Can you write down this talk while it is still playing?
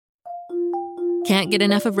Can't get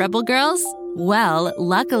enough of Rebel Girls? Well,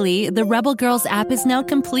 luckily, the Rebel Girls app is now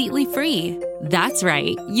completely free. That's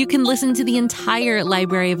right. You can listen to the entire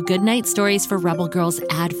library of goodnight stories for Rebel Girls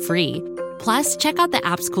ad-free. Plus, check out the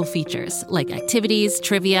app's cool features like activities,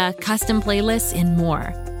 trivia, custom playlists, and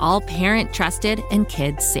more. All parent-trusted and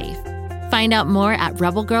kids-safe. Find out more at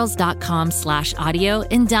rebelgirls.com/audio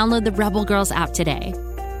and download the Rebel Girls app today.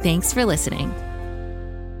 Thanks for listening.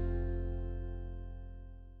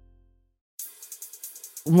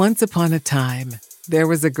 Once upon a time, there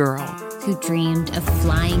was a girl who dreamed of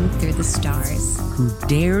flying through the stars, who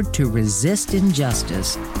dared to resist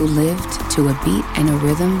injustice, who lived to a beat and a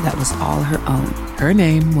rhythm that was all her own. Her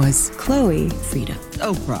name was Chloe, Frida,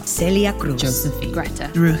 Oprah, Celia Cruz, Josephine,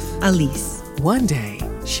 Greta, Ruth, Alice. One day,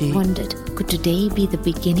 she wondered, could today be the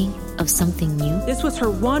beginning of something new? This was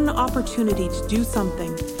her one opportunity to do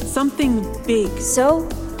something big. So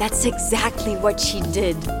that's exactly what she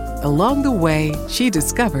did. Along the way, she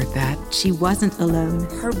discovered that she wasn't alone.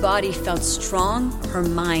 Her body felt strong, her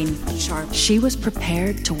mind sharp. She was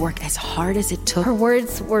prepared to work as hard as it took. Her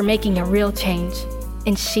words were making a real change,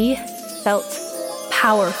 and she felt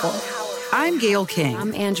powerful. I'm Gail King.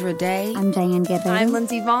 I'm Andra Day. I'm Diane Guerrero. I'm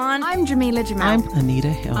Lindsay Vaughn. I'm Jamila Jamal. I'm Anita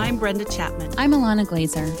Hill. I'm Brenda Chapman. I'm Alana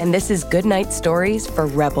Glazer. And this is Goodnight Stories for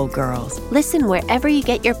Rebel Girls. Listen wherever you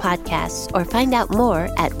get your podcasts or find out more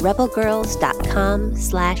at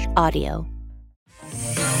rebelgirls.com/audio.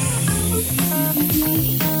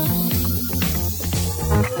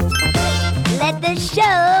 Let the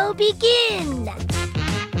show begin.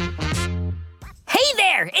 Hey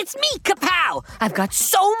there, it's me, Kapow. I've got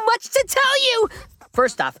so much to tell you.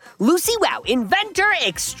 First off, Lucy Wow, inventor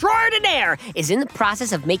extraordinaire, is in the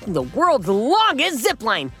process of making the world's longest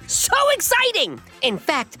zipline. So exciting! In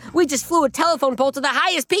fact, we just flew a telephone pole to the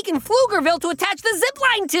highest peak in Pflugerville to attach the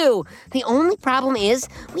zipline to. The only problem is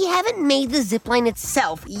we haven't made the zipline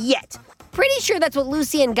itself yet. Pretty sure that's what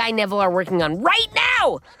Lucy and Guy Neville are working on right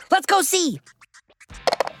now. Let's go see.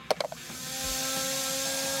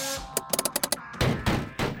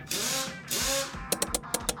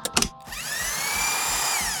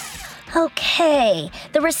 Okay,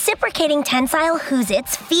 the reciprocating tensile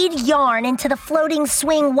who's-its feed yarn into the floating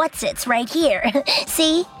swing what's-its right here.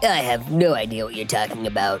 See? I have no idea what you're talking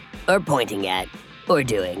about, or pointing at, or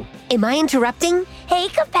doing. Am I interrupting? Hey,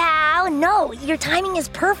 Kapow! No, your timing is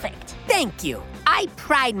perfect. Thank you. I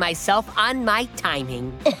pride myself on my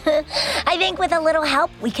timing. I think with a little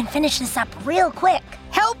help, we can finish this up real quick.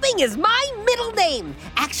 Helping is my middle name.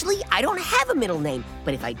 Actually, I don't have a middle name,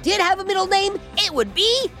 but if I did have a middle name, it would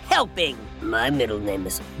be Helping. My middle name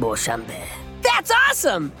is Beauchamp. That's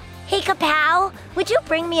awesome! Hey, Kapow, would you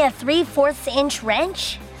bring me a 3/4 inch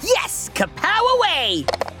wrench? Yes, Kapow away!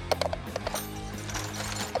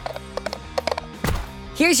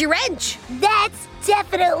 Here's your wrench. That's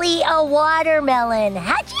definitely a watermelon.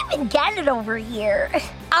 How'd you even get it over here?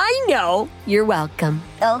 I know. You're welcome.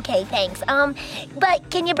 Okay, thanks. But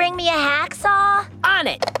can you bring me a hacksaw? On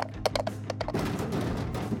it.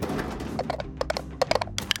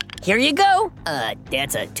 Here you go.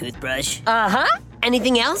 That's a toothbrush. Uh-huh.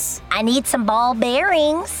 Anything else? I need some ball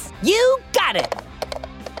bearings. You got it.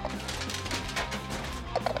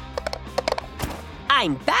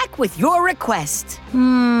 I'm back with your request.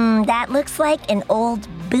 That looks like an old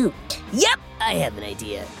boot. Yep, I have an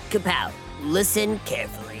idea. Kapow, listen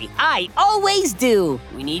carefully. I always do.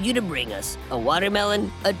 We need you to bring us a watermelon,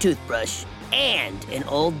 a toothbrush, and an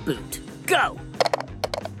old boot. Go!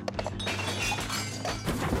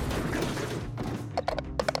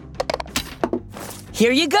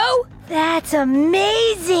 Here you go. That's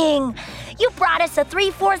amazing. You brought us a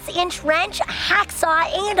 3/4 inch wrench, a hacksaw,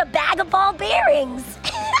 and a bag of ball bearings.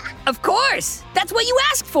 Of course. That's what you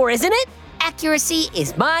asked for, isn't it? Accuracy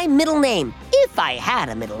is my middle name, if I had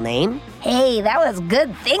a middle name. Hey, that was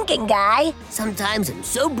good thinking, Guy. Sometimes I'm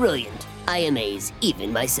so brilliant, I amaze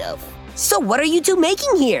even myself. So what are you two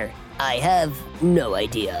making here? I have no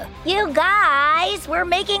idea. You guys, we're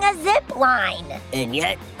making a zip line. And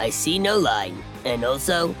yet, I see no line, and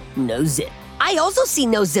also no zip. I also see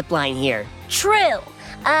no zip line here. True.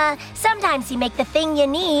 Sometimes you make the thing you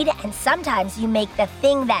need, and sometimes you make the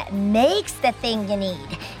thing that makes the thing you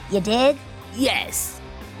need. You did? Yes,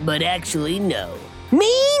 but actually no.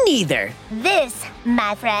 Me neither. This,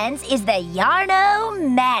 my friends, is the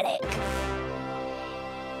Yarn-O-Matic.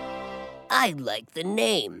 I like the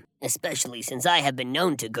name, especially since I have been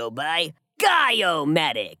known to go by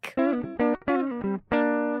Guy-O-Matic.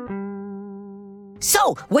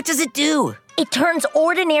 So, what does it do? It turns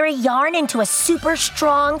ordinary yarn into a super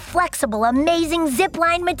strong, flexible, amazing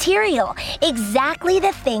zipline material. Exactly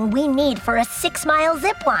the thing we need for a 6-mile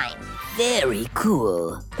zipline. Very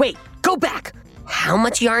cool. Wait, go back. How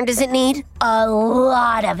much yarn does it need? A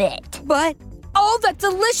lot of it. But all that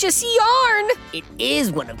delicious yarn! It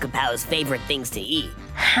is one of Kapow's favorite things to eat.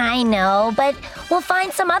 I know, but we'll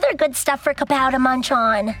find some other good stuff for Kapow to munch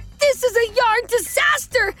on. This is a yarn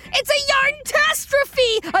disaster! It's a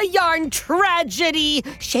yarn-tastrophe! A yarn tragedy!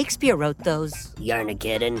 Shakespeare wrote those.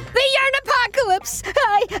 Yarnageddon. The yarn apocalypse!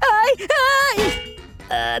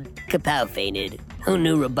 Kapow fainted. Who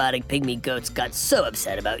knew robotic pygmy goats got so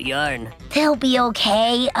upset about yarn? They'll be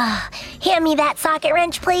okay. Hand me that socket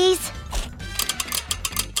wrench, please.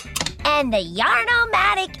 And the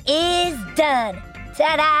Yarn-O-Matic is done.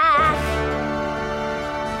 Ta-da!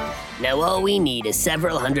 Now all we need is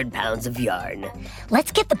several 100 pounds of yarn.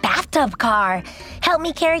 Let's get the bathtub car. Help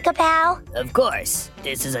me carry Kapow? Of course.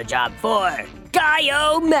 This is a job for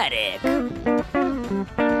Guy-O-Matic.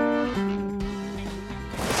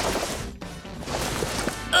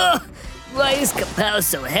 Ugh! Why is Kapow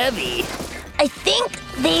so heavy? I think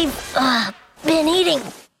they've been eating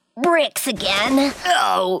bricks again.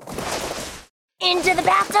 Oh! Into the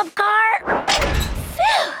bathtub car?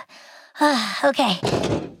 Phew! Okay.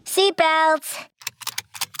 Seatbelts.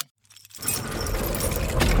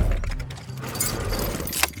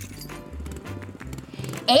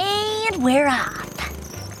 And we're off.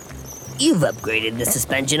 You've upgraded the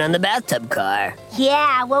suspension on the bathtub car.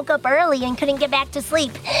 Yeah, I woke up early and couldn't get back to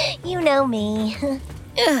sleep. You know me.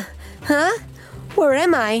 Huh? Where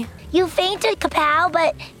am I? You fainted, Kapow,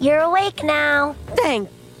 but you're awake now. Thank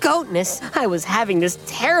goatness. I was having this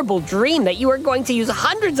terrible dream that you were going to use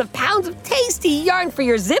hundreds of pounds of tasty yarn for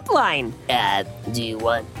your zip line. Do you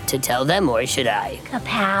want to tell them or should I?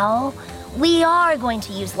 Kapow, we are going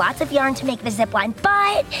to use lots of yarn to make the zip line,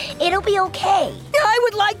 but it'll be okay. I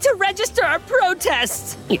would like to register a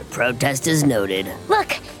protest. Your protest is noted.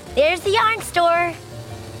 Look, there's the yarn store.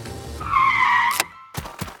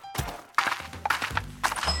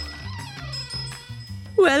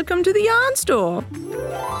 Welcome to the yarn store.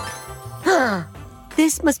 Huh.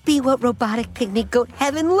 This must be what robotic pygmy goat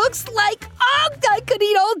heaven looks like. Oh, I could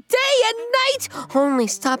eat all day and night, only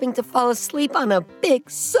stopping to fall asleep on a big,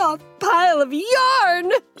 soft pile of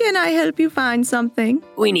yarn. Can I help you find something?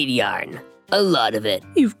 We need yarn. A lot of it.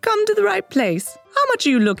 You've come to the right place. How much are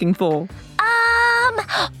you looking for?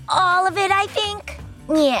 All of it, I think.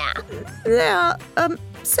 Yeah. There are,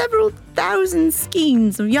 several thousand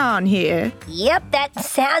skeins of yarn here. Yep, that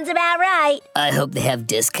sounds about right. I hope they have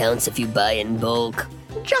discounts if you buy in bulk.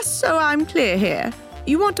 Just so I'm clear here,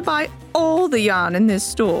 you want to buy all the yarn in this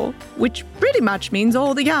store, which pretty much means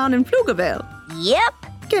all the yarn in Pflugerville. Yep.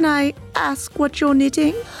 Can I ask what you're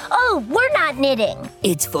knitting? Oh, we're not knitting.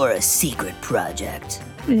 It's for a secret project.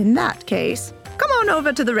 In that case, come on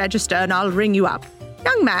over to the register and I'll ring you up.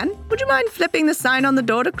 Young man, would you mind flipping the sign on the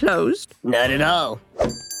door to closed? Not at all.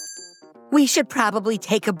 We should probably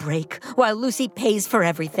take a break while Lucy pays for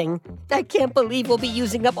everything. I can't believe we'll be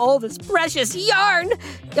using up all this precious yarn.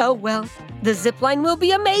 Oh, well, the zipline will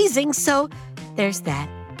be amazing, so there's that.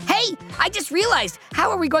 Hey, I just realized, how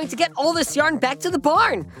are we going to get all this yarn back to the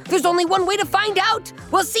barn? There's only one way to find out.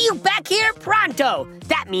 We'll see you back here pronto.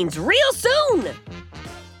 That means real soon.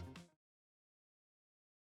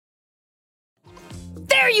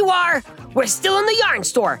 There you are! We're still in the yarn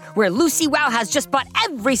store, where Lucy Wow has just bought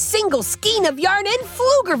every single skein of yarn in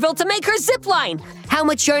Pflugerville to make her zipline. How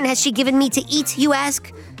much yarn has she given me to eat, you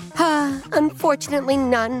ask? Unfortunately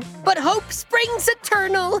none. But hope springs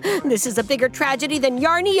eternal. This is a bigger tragedy than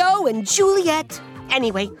Yarny-O and Juliet.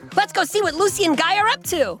 Anyway, let's go see what Lucy and Guy are up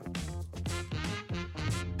to.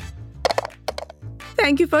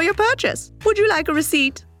 Thank you for your purchase. Would you like a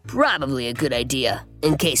receipt? Probably a good idea,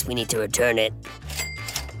 in case we need to return it.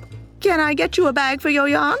 Can I get you a bag for your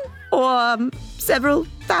yarn? Or several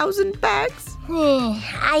thousand bags?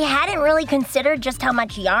 I hadn't really considered just how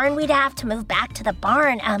much yarn we'd have to move back to the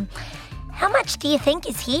barn. How much do you think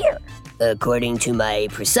is here? According to my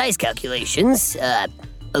precise calculations, a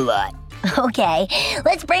lot. Okay,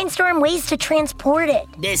 let's brainstorm ways to transport it.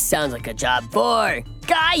 This sounds like a job for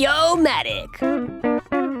Guy-O-Matic.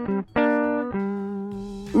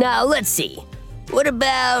 Now, let's see. What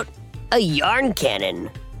about a yarn cannon?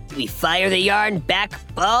 We fire the yarn back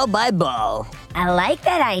ball by ball. I like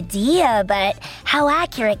that idea, but how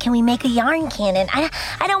accurate can we make a yarn cannon? I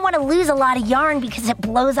don't want to lose a lot of yarn because it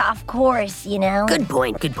blows off course, you know? Good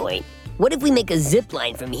point, good point. What if we make a zip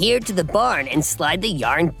line from here to the barn and slide the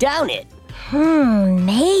yarn down it?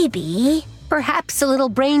 Maybe. Perhaps a little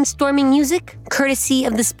brainstorming music, courtesy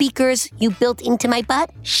of the speakers you built into my butt?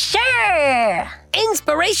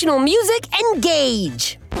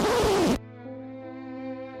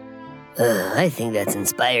 I think that's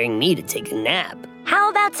inspiring me to take a nap. How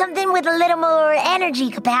about something with a little more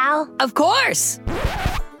energy, Kapow? Of course!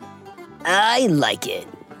 I like it.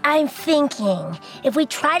 I'm thinking, if we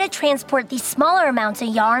try to transport these smaller amounts of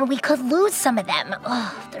yarn, we could lose some of them.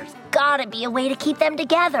 There's gotta be a way to keep them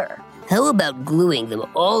together. How about gluing them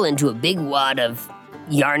all into a big wad of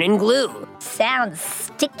yarn and glue? Sounds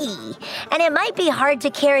sticky. And it might be hard to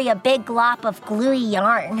carry a big glop of gluey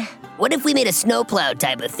yarn. What if we made a snowplow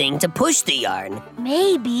type of thing to push the yarn?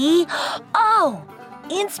 Maybe. Oh,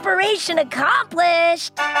 inspiration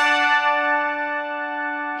accomplished.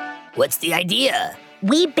 What's the idea?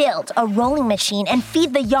 We build a rolling machine and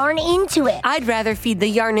feed the yarn into it. I'd rather feed the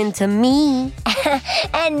yarn into me.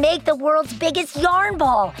 And make the world's biggest yarn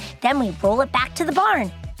ball. Then we roll it back to the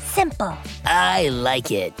barn. Simple. I like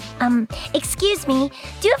it. Excuse me,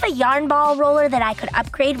 do you have a yarn ball roller that I could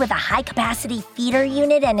upgrade with a high-capacity feeder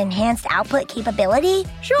unit and enhanced output capability?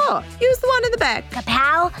 Sure, use the one in the back.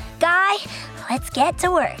 Kapow, Guy, let's get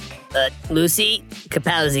to work. Lucy,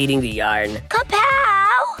 Kapow's eating the yarn. Kapow!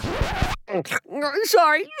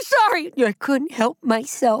 Sorry. I couldn't help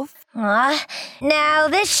myself. Now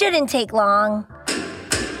this shouldn't take long.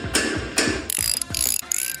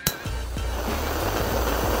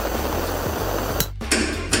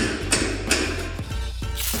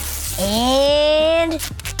 And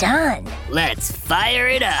done. Let's fire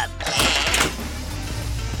it up.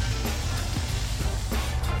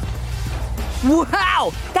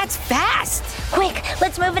 Wow, that's fast. Quick,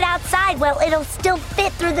 let's move it outside while it'll still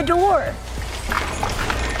fit through the door.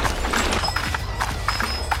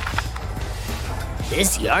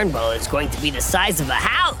 This yarn ball is going to be the size of a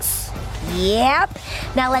house. Yep.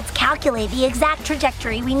 Now let's calculate the exact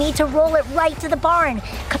trajectory we need to roll it right to the barn.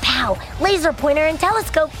 Kapow, laser pointer and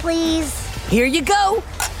telescope, please. Here you go.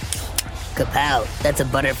 Kapow, that's a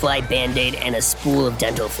butterfly Band-Aid and a spool of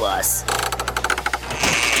dental floss.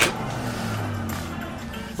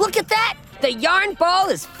 Look at that! The yarn ball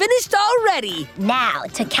is finished already! Now,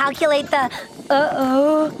 to calculate the...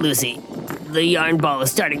 Lucy, the yarn ball is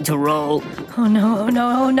starting to roll. Oh no,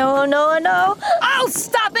 no. I'll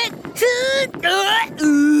stop it!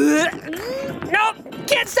 Nope,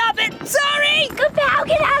 can't stop it! Sorry! Kapow,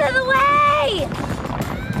 get out of the way!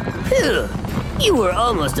 Phew, you were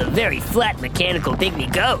almost a very flat mechanical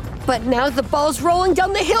pygmy goat. But now the ball's rolling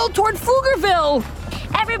down the hill toward Pflugerville!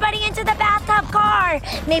 Everybody into the bathtub car!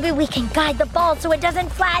 Maybe we can guide the ball so it doesn't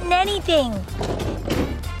flatten anything.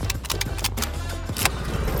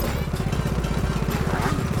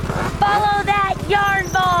 Follow that yarn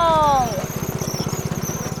ball!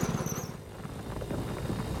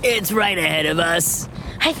 It's right ahead of us.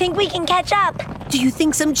 I think we can catch up. Do you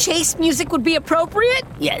think some chase music would be appropriate?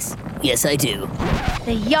 Yes, I do.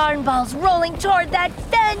 The yarn ball's rolling toward that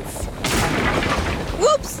fence.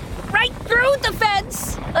 Whoops! Right through the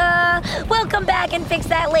fence! We'll come back and fix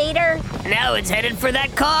that later. Now it's headed for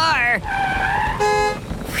that car.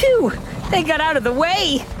 Phew! They got out of the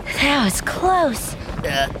way. That was close.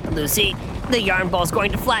 Lucy, the yarn ball's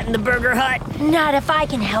going to flatten the burger hut. Not if I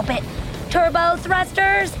can help it. Turbo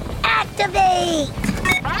thrusters, activate!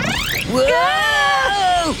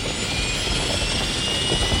 Whoa!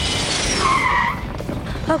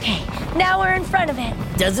 Okay, now we're in front of it.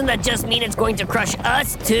 Doesn't that just mean it's going to crush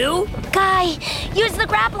us, too? Guy, use the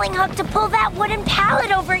grappling hook to pull that wooden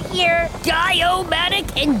pallet over here.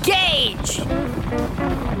 Guy-o-matic, engage!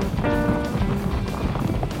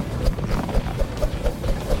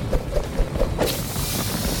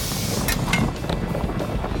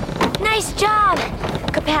 Nice job!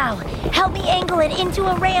 Kapow, help me angle it into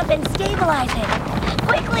a ramp and stabilize it.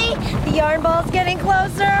 Quickly, the yarn ball's getting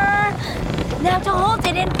closer. Now to hold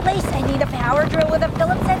it in place, I need a power drill with a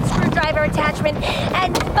Phillips head screwdriver attachment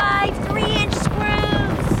and 5 3-inch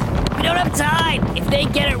screws. We don't have time. If they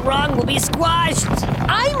get it wrong, we'll be squashed.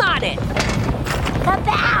 I'm on it.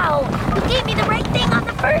 Kapow! You gave me the right thing on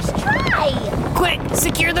the first try. Quick,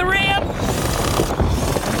 secure the ramp.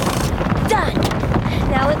 Done.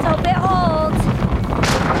 Now let's hope it holds.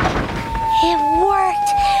 It worked.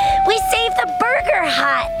 We saved the burger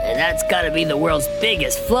hut. And that's gotta be the world's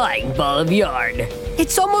biggest flying ball of yarn.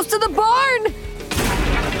 It's almost to the barn.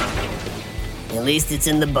 At least it's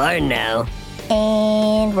in the barn now.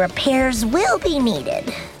 And repairs will be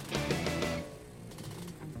needed.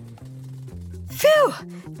 Phew!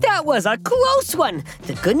 That was a close one.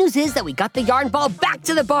 The good news is that we got the yarn ball back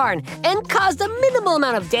to the barn and caused a minimal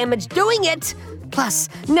amount of damage doing it. Plus,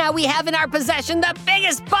 now we have in our possession the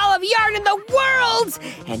biggest ball of yarn in the world!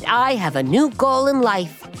 And I have a new goal in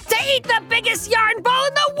life, to eat the biggest yarn ball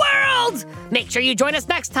in the world! Make sure you join us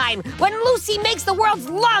next time when Lucy makes the world's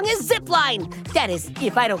longest zipline. That is,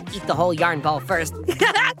 if I don't eat the whole yarn ball first.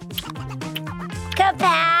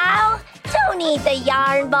 Kapow! Don't eat the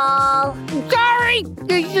yarn ball. Sorry!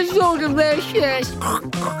 This is so delicious.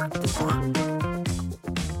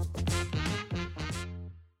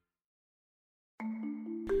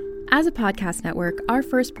 As a podcast network, our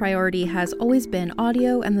first priority has always been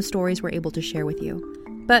audio and the stories we're able to share with you.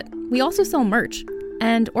 But we also sell merch,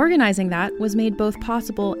 and organizing that was made both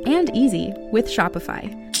possible and easy with Shopify.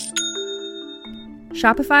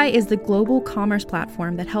 Shopify is the global commerce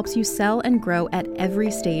platform that helps you sell and grow at every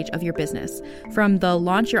stage of your business, from the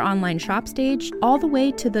launch your online shop stage all the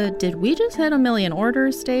way to the did we just hit 1 million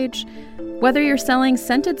orders stage. Whether you're selling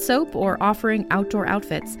scented soap or offering outdoor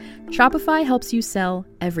outfits, Shopify helps you sell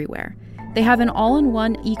everywhere. They have an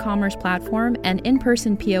all-in-one e-commerce platform and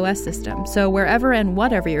in-person POS system, so wherever and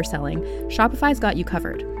whatever you're selling, Shopify's got you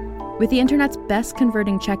covered. With the internet's best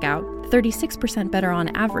converting checkout, 36% better on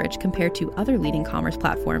average compared to other leading commerce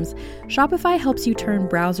platforms, Shopify helps you turn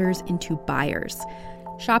browsers into buyers.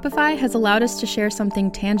 Shopify has allowed us to share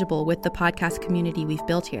something tangible with the podcast community we've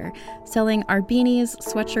built here, selling our beanies,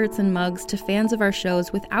 sweatshirts, and mugs to fans of our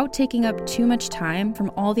shows without taking up too much time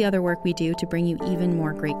from all the other work we do to bring you even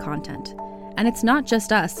more great content. And it's not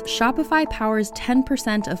just us. Shopify powers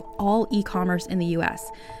 10% of all e-commerce in the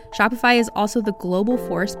US. Shopify is also the global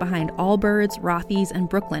force behind Allbirds, Rothy's, and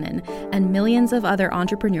Brooklinen, and millions of other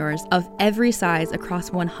entrepreneurs of every size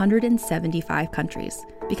across 175 countries.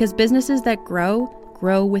 Because businesses that grow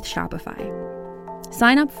with Shopify.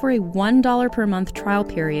 Sign up for a $1 per month trial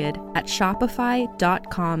period at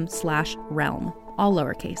shopify.com/realm, all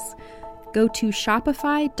lowercase. Go to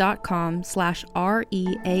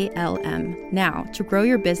shopify.com/REALM now to grow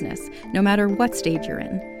your business, no matter what stage you're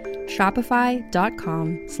in.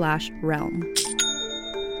 Shopify.com/realm.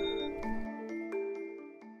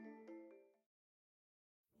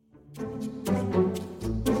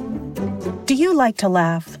 Do you like to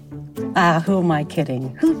laugh? Who am I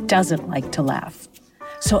kidding? Who doesn't like to laugh?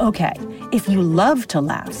 So, okay, if you love to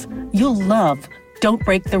laugh, you'll love Don't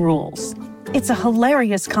Break the Rules. It's a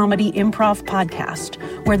hilarious comedy improv podcast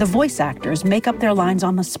where the voice actors make up their lines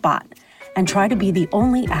on the spot and try to be the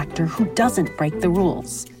only actor who doesn't break the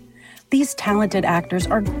rules. These talented actors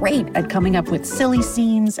are great at coming up with silly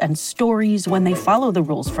scenes and stories when they follow the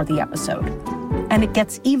rules for the episode. And it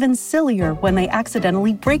gets even sillier when they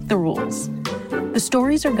accidentally break the rules. The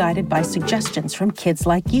stories are guided by suggestions from kids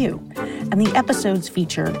like you, and the episodes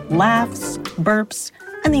feature laughs, burps,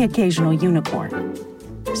 and the occasional unicorn.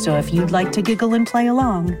 So if you'd like to giggle and play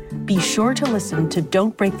along, be sure to listen to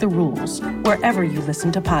Don't Break the Rules wherever you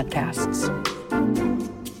listen to podcasts.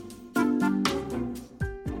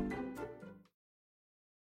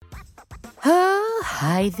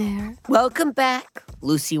 Hi there. Welcome back.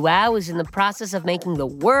 Lucy Wow is in the process of making the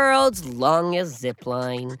world's longest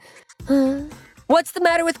zipline. What's the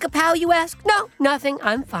matter with Kapow, you ask? No, nothing.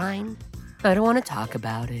 I'm fine. I don't want to talk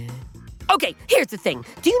about it. Okay, here's the thing.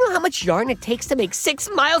 Do you know how much yarn it takes to make 6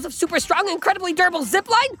 miles of super strong, incredibly durable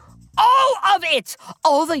zipline? All of it!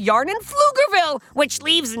 All the yarn in Pflugerville, which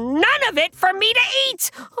leaves none of it for me to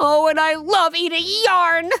eat! Oh, and I love eating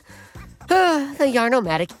yarn! The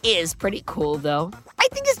Yarn-O-Matic is pretty cool, though. I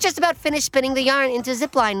think it's just about finished spinning the yarn into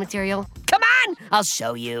zipline material. Come on, I'll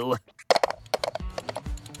show you.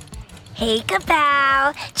 Hey,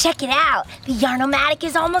 Kapow! Check it out. The Yarn-O-Matic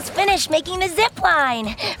is almost finished making the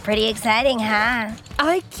zipline. Pretty exciting, huh?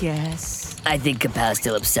 I guess. I think Kapow's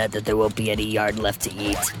still upset that there won't be any yarn left to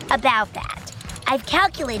eat. About that. I've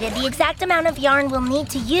calculated the exact amount of yarn we'll need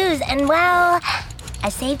to use, and well, I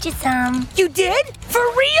saved you some. You did? For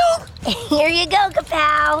real? Here you go,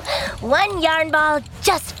 Kapow. 1 yarn ball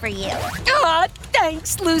just for you. Aw,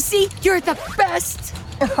 thanks, Lucy. You're the best.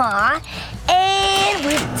 Aw, and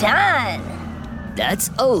we're done. That's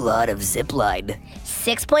a lot of zipline.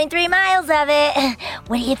 6.3 miles of it.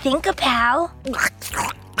 What do you think, Kapow?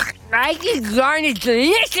 I think yarn is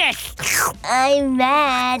delicious. I'm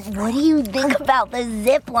mad. What do you think about the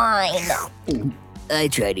zipline? I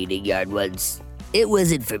tried eating yarn once. It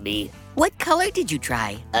wasn't for me. What color did you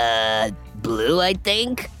try? Blue, I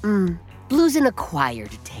think. Blue's an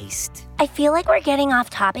acquired taste. I feel like we're getting off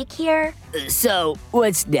topic here. So,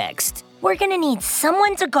 what's next? We're gonna need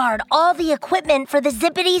someone to guard all the equipment for the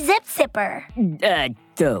Zippity Zip Zipper.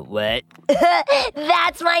 The what?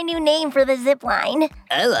 That's my new name for the zipline.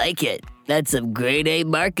 I like it. That's some grade A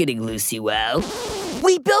marketing, Lucy Wow.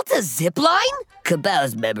 We built a zipline?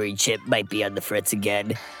 Kapow's memory chip might be on the fritz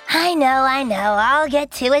again. I know. I'll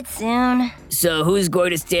get to it soon. So who's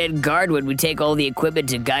going to stand guard when we take all the equipment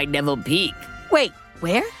to Guy Neville Peak? Wait,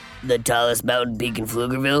 where? The tallest mountain peak in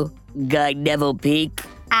Pflugerville? Guy Neville Peak?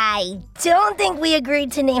 I don't think we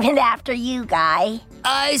agreed to name it after you, Guy.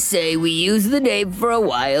 I say we use the name for a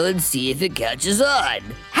while and see if it catches on.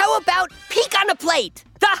 How about Peak on a Plate?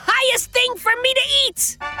 The highest thing for me to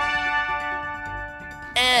eat!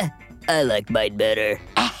 I like mine better.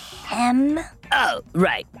 Ahem. Oh,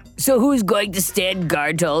 right. So who's going to stand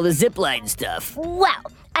guard to all the zipline stuff?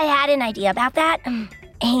 Well, I had an idea about that.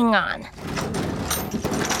 Hang on.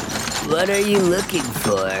 What are you looking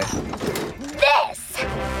for? This!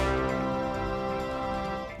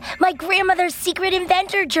 My grandmother's secret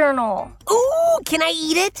inventor journal. Ooh, can I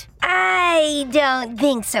eat it? I don't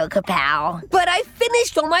think so, Kapow. But I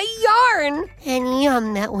finished all my yarn. And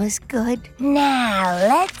yum, that was good. Now,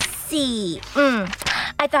 let's see.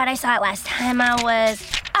 I thought I saw it last time I was...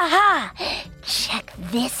 Aha! Check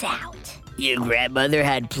this out. Your grandmother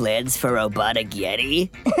had plans for Robotic Yeti?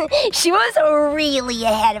 She was really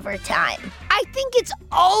ahead of her time. I think it's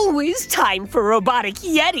always time for Robotic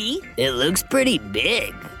Yeti. It looks pretty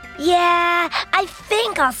big. Yeah, I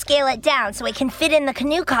think I'll scale it down so it can fit in the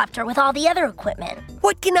canoe copter with all the other equipment.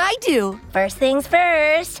 What can I do? First things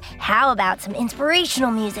first, how about some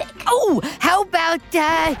inspirational music? Oh, how about,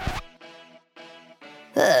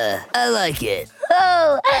 I like it.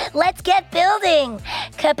 Oh, let's get building.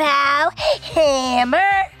 Kapow,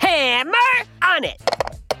 hammer. Hammer on it.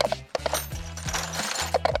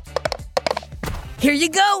 Here you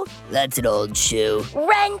go. That's an old shoe.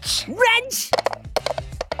 Wrench. Wrench.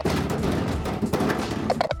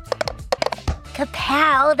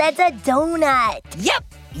 Kapow, that's a donut. Yep,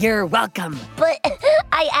 you're welcome. But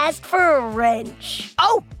I asked for a wrench.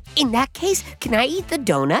 Oh, in that case, can I eat the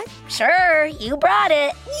donut? Sure, you brought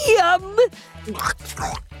it. Yum!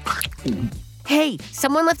 Hey,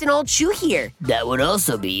 someone left an old shoe here. That would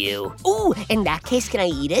also be you. Ooh, in that case, can I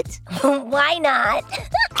eat it? Why not?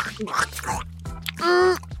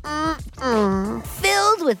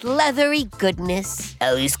 Filled with leathery goodness.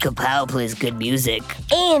 At least Kapow plays good music.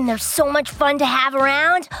 And they're so much fun to have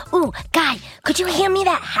around. Ooh, Guy, could you hand me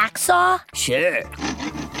that hacksaw? Sure.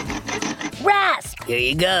 Rasp. Here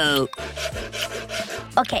you go.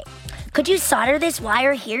 Okay, could you solder this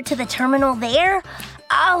wire here to the terminal there?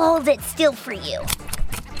 I'll hold it still for you.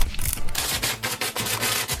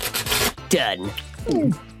 Done.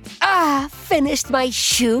 Finished my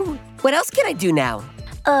shoe. What else can I do now?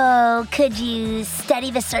 Oh, could you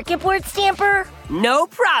steady the circuit board stamper? No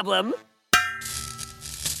problem.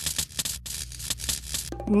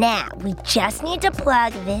 Now, we just need to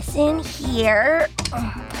plug this in here.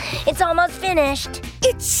 It's almost finished.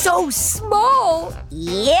 It's so small.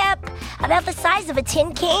 Yep, about the size of a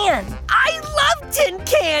tin can. I love tin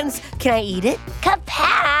cans. Can I eat it?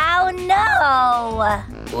 Kapow,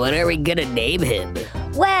 no. What are we gonna name him?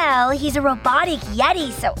 Well, he's a robotic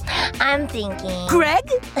Yeti, so I'm thinking... Greg?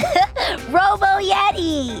 Robo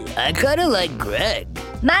Yeti. I kinda like Greg.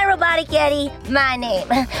 My robotic Yeti, my name.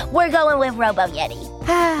 We're going with Robo Yeti.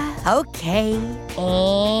 Okay.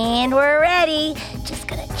 And we're ready. Just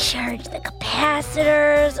gonna charge the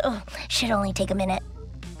capacitors. Oh, should only take a minute.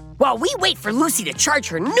 While we wait for Lucy to charge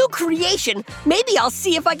her new creation, maybe I'll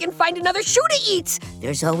see if I can find another shoe to eat.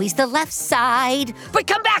 There's always the left side. But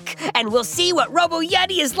come back, and we'll see what Robo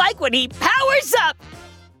Yeti is like when he powers up.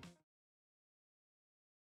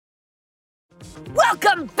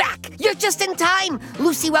 Welcome back! You're just in time!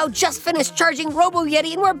 Lucy Wow just finished charging Robo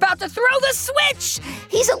Yeti and we're about to throw the switch!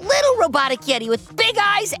 He's a little robotic Yeti with big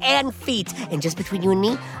eyes and feet. And just between you and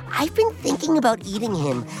me, I've been thinking about eating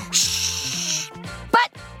him. Shh!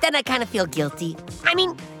 But then I kind of feel guilty. I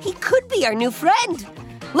mean, he could be our new friend.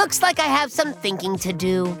 Looks like I have some thinking to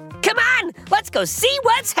do. Come on, let's go see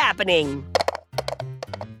what's happening.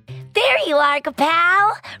 There you are,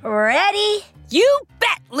 Kapow. Ready? You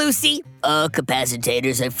bet, Lucy. All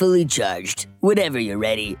capacitors are fully charged. Whenever you're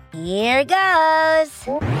ready. Here goes.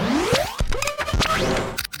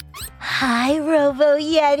 Hi, Robo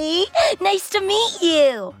Yeti. Nice to meet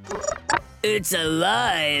you. It's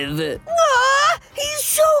alive. Aw, he's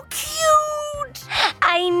so cute.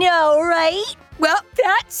 I know, right? Well,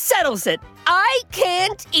 that settles it. I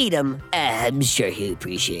can't eat him. I'm sure he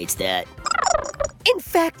appreciates that. In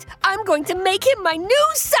fact, I'm going to make him my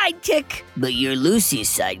new sidekick. But you're Lucy's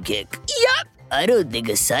sidekick. Yup, I don't think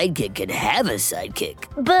a sidekick can have a sidekick.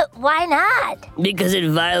 But why not? Because it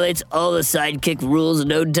violates all the sidekick rules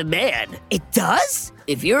known to man. It does?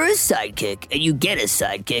 If you're a sidekick and you get a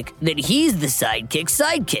sidekick, then he's the sidekick's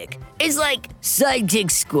sidekick. It's like sidekick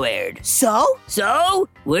squared. So? So,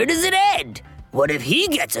 where does it end? What if he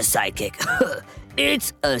gets a sidekick?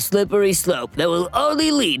 It's a slippery slope that will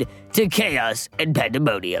only lead to chaos and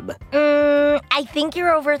pandemonium. I think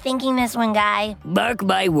you're overthinking this one, Guy. Mark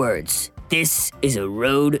my words. This is a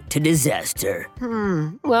road to disaster.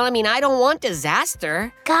 Well, I don't want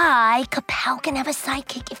disaster. Guy, Kapow can have a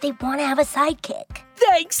sidekick if they want to have a sidekick.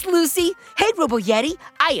 Thanks, Lucy. Hey, Robo Yeti,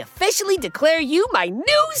 I officially declare you my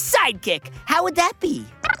new sidekick. How would that be?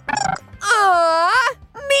 Aww,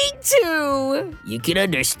 me too. You can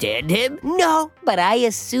understand him? No, but I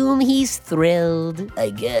assume he's thrilled.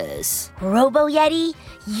 I guess. Robo Yeti,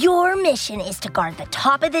 your mission is to guard the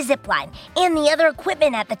top of the zipline and the other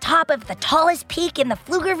equipment at the top of the tallest peak in the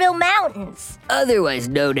Pflugerville Mountains. Otherwise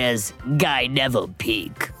known as Guy Neville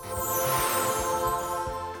Peak.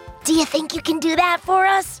 Do you think you can do that for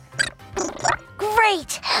us?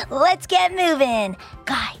 Great! Let's get moving.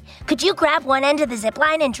 Guy, could you grab one end of the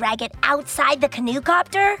zipline and drag it outside the canoe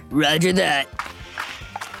copter? Roger that.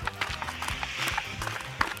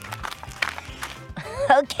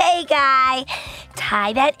 Okay, Guy.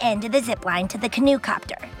 Tie that end of the zipline to the canoe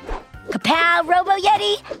copter. Kapow, Robo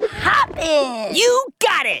Yeti, hop in! You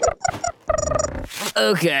got it!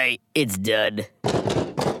 Okay, it's done.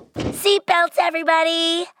 Seatbelts,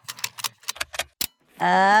 everybody!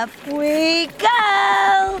 Up we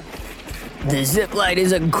go! The zipline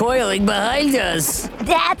is uncoiling behind us.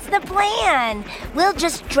 That's the plan. We'll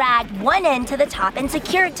just drag one end to the top and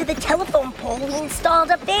secure it to the telephone pole we installed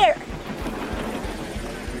up there.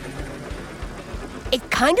 It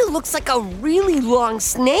kind of looks like a really long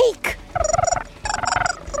snake.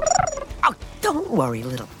 Oh, don't worry,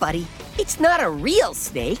 little buddy. It's not a real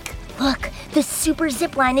snake. Look, the super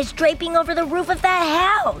zipline is draping over the roof of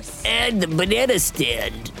that house. And the banana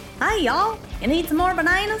stand. Hey, y'all. You need some more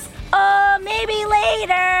bananas? Maybe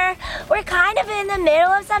later. We're kind of in the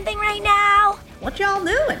middle of something right now. What y'all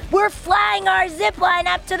doing? We're flying our zipline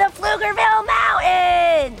up to the Pflugerville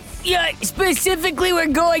Mountains. Yeah, specifically we're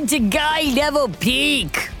going to Guy Neville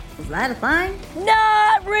Peak. Is that a thing?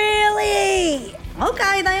 Not really.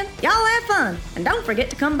 Okay, then. Y'all have fun. And don't forget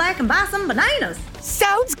to come back and buy some bananas.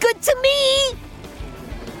 Sounds good to me.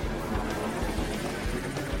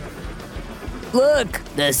 Look,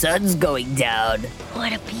 the sun's going down.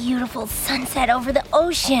 What a beautiful sunset over the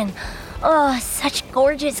ocean. Oh, such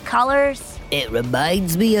gorgeous colors. It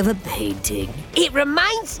reminds me of a painting. It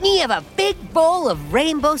reminds me of a big bowl of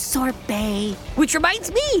rainbow sorbet. Which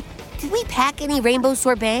reminds me, did we pack any rainbow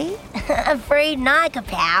sorbet? Afraid not,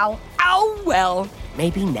 Kapow. Oh, well,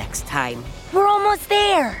 maybe next time. We're almost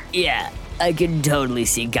there. Yeah, I can totally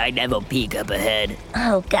see Guy Neville Peak up ahead.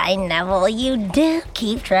 Oh, Guy Neville, you do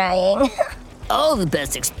keep trying. All the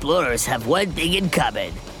best explorers have one thing in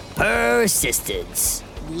common. Persistence.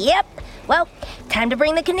 Yep. Well, time to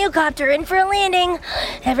bring the canoe copter in for a landing.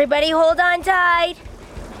 Everybody hold on tight.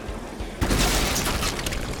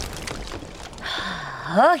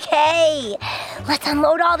 Okay, let's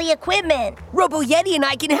unload all the equipment. Robo Yeti and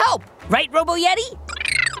I can help. Right, Robo Yeti?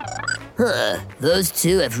 Those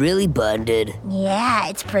two have really bonded. Yeah,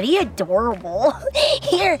 it's pretty adorable.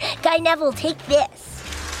 Here, Guy Neville, take this.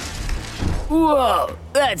 Whoa,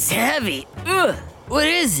 that's heavy. Ugh, what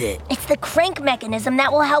is it? It's the crank mechanism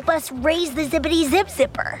that will help us raise the zippity zip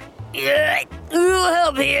zipper. Yeah, we'll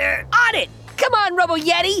help here. On it! Come on, Robo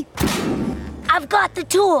Yeti! I've got the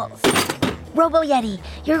tools. Robo Yeti,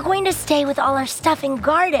 you're going to stay with all our stuff and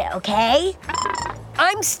guard it, okay?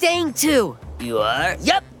 I'm staying too. You are?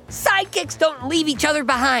 Yep. Sidekicks don't leave each other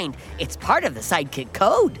behind. It's part of the sidekick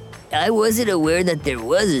code. I wasn't aware that there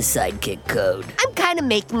was a sidekick code. I'm kind of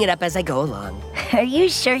making it up as I go along. Are you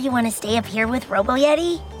sure you want to stay up here with Robo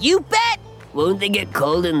Yeti? You bet! Won't they get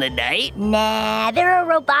cold in the night? Nah, they're a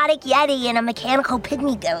robotic Yeti and a mechanical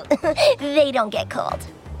pygmy goat. They don't get cold.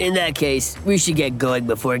 In that case, we should get going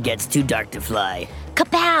before it gets too dark to fly.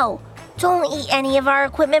 Kapow! Don't eat any of our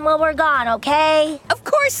equipment while we're gone, okay? Of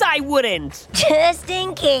course I wouldn't! Just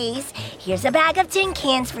in case, here's a bag of tin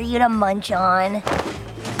cans for you to munch on.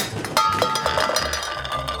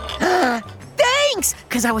 Thanks!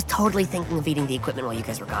 Because I was totally thinking of eating the equipment while you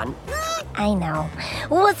guys were gone. I know.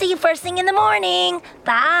 We'll see you first thing in the morning.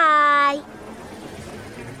 Bye!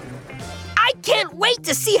 I can't wait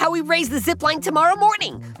to see how we raise the zipline tomorrow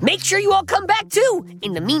morning. Make sure you all come back too.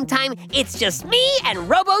 In the meantime, it's just me and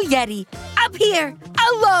Robo Yeti up here,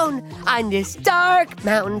 alone, on this dark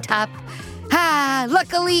mountaintop.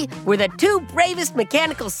 Luckily, we're the two bravest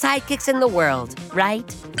mechanical sidekicks in the world, right?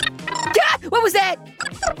 What was that?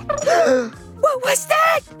 What was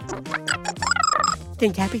that?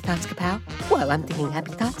 Think happy thoughts, Kapow? While I'm thinking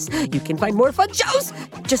happy thoughts, you can find more fun shows.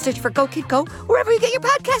 Just search for Go Kid Go wherever you get your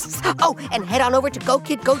podcasts. Oh, and head on over to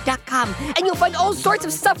GoKidGo.com, and you'll find all sorts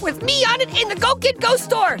of stuff with me on it in the Go Kid Go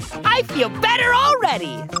store. I feel better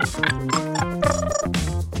already.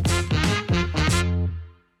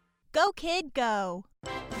 Go Kid Go.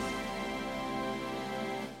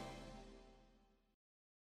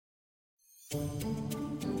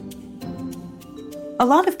 A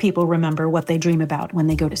lot of people remember what they dream about when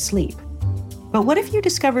they go to sleep. But what if you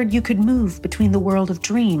discovered you could move between the world of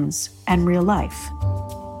dreams and real life?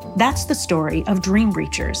 That's the story of Dream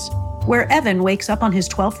Reachers, where Evan wakes up on his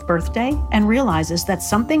 12th birthday and realizes that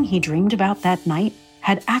something he dreamed about that night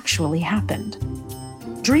had actually happened.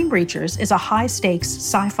 Dream Reachers is a high-stakes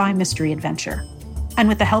sci-fi mystery adventure. And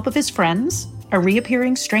with the help of his friends, a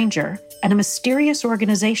reappearing stranger, and a mysterious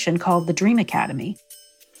organization called the Dream Academy,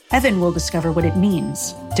 Evan will discover what it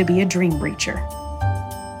means to be a Dream Reacher.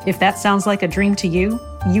 If that sounds like a dream to you,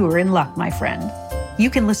 you are in luck, my friend. You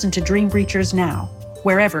can listen to Dream Reachers now,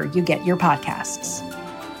 wherever you get your podcasts.